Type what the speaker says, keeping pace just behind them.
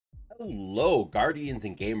Hello, Guardians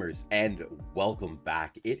and Gamers, and welcome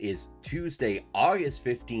back. It is Tuesday, August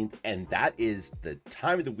 15th, and that is the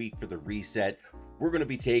time of the week for the reset. We're going to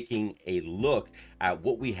be taking a look at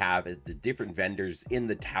what we have at the different vendors in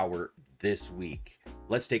the tower this week.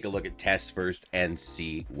 Let's take a look at Tess first and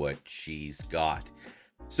see what she's got.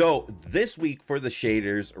 So this week for the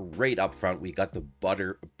shaders, right up front, we got the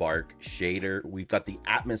Butter Bark shader. We've got the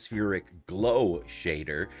Atmospheric Glow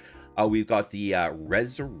shader. We've got the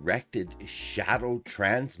Resurrected Shadow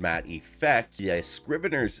Transmat effect, the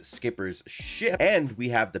Scrivener's Skipper's Ship, and we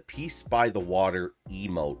have the Peace by the Water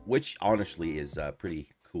emote, which honestly is a pretty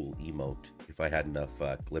cool emote. If I had enough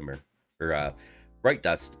glimmer or bright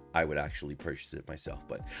dust, I would actually purchase it myself,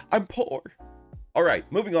 but I'm poor. All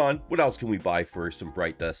right, moving on. What else can we buy for some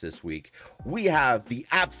bright dust this week? We have the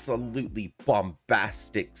absolutely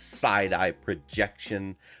bombastic side-eye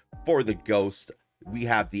projection for the Ghost. We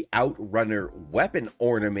have the Outrunner weapon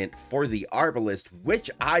ornament for the Arbalist,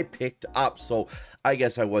 which I picked up, so I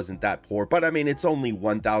guess I wasn't that poor. But I mean, it's only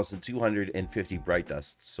 1,250 bright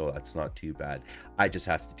dust, so that's not too bad. I just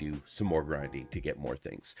have to do some more grinding to get more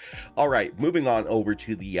things. All right, moving on over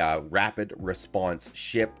to the Rapid Response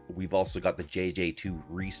ship. We've also got the JJ2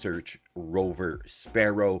 Research Rover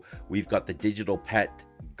Sparrow. We've got the Digital Pet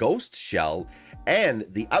Ghost Shell, and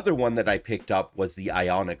the other one that I picked up was the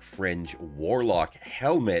Ionic Fringe Warlock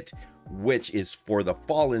Helmet, which is for the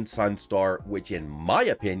Fallen Sunstar, which in my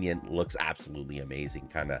opinion looks absolutely amazing.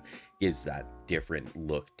 Kind of gives that different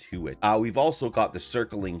look to it. We've also got the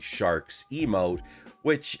Circling Sharks emote,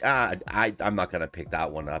 which I'm not gonna pick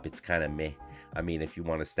that one up. It's kind of meh. I mean, if you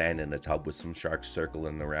want to stand in a tub with some sharks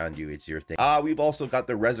circling around you, it's your thing. We've also got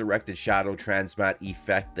the Resurrected Shadow Transmat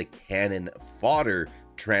effect, the Cannon Fodder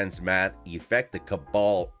Transmat effect, the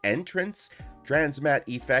Cabal Entrance Transmat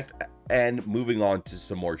effect, and moving on to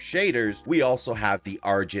some more shaders, we also have the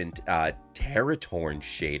Argent Terratorn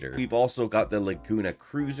shader. We've also got the Laguna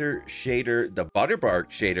Cruiser shader, the Butterbark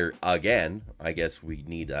shader again. I guess we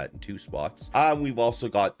need that in two spots. We've also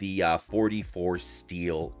got the 44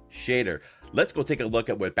 Steel shader. Let's go take a look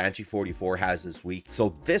at what Banshee-44 has this week. So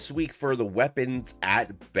this week for the weapons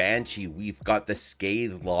at Banshee, we've got the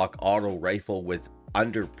Scathe Lock auto rifle with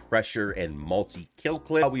under pressure and multi-kill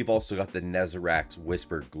clip. We've also got the Nezarac's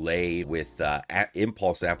Whisper Glade with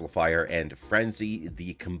impulse amplifier and frenzy,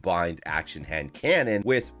 the combined action hand cannon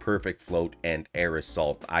with perfect float and air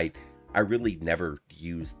assault. I really never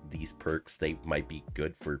used these perks. They might be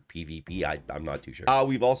good for PvP. I'm not too sure.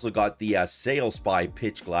 We've also got the Sail Spy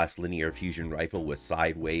Pitch Glass Linear Fusion Rifle with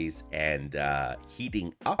sideways and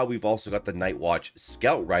heating up. We've also got the Night Watch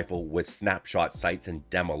Scout Rifle with snapshot sights and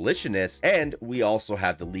demolitionist. And we also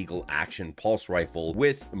have the Legal Action Pulse Rifle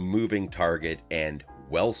with moving target and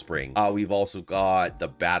Wellspring. We've also got the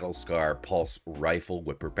Battle Scar Pulse Rifle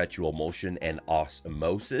with Perpetual Motion and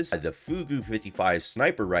Osmosis, the Fugu 55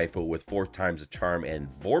 Sniper Rifle with 4 times a Charm and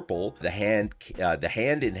Vorpal, the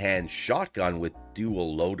hand-in-hand shotgun with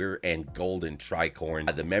dual loader and golden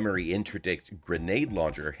tricorn, the Memory Interdict Grenade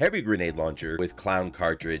Launcher, heavy grenade launcher with Clown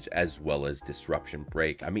Cartridge, as well as Disruption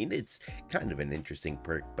Break. I mean, it's kind of an interesting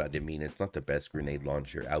perk, but I mean, it's not the best grenade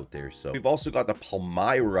launcher out there. So we've also got the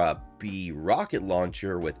Palmyra B rocket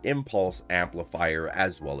launcher with impulse amplifier,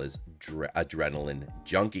 as well as adrenaline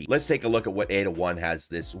junkie. Let's take a look at what Ada-1 has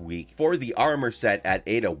this week. For the armor set at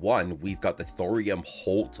Ada-1, we've got the Thorium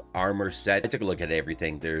Holt armor set. I took a look at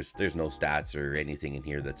everything. There's no stats or anything in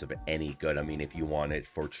here that's of any good. I mean, if you want it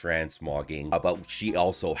for transmogging, but she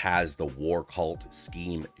also has the War Cult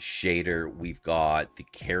Scheme shader. We've got the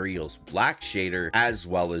Carios Black shader, as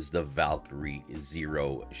well as the Valkyrie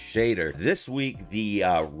Zero shader. This week, the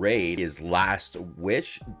raid is Last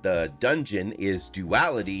Wish, the dungeon is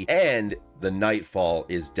Duality, and the Nightfall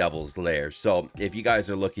is Devil's Lair. So if you guys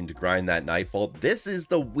are looking to grind that Nightfall, this is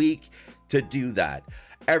the week to do that.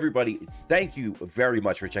 Everybody, thank you very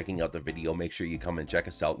much for checking out the video. Make sure you come and check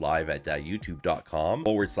us out live at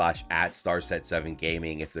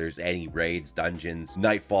youtube.com/@Starset7Gaming. If there's any raids, dungeons,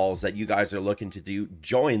 nightfalls that you guys are looking to do,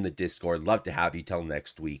 join the Discord. Love to have you. Till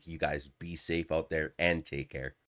next week, you guys be safe out there and take care.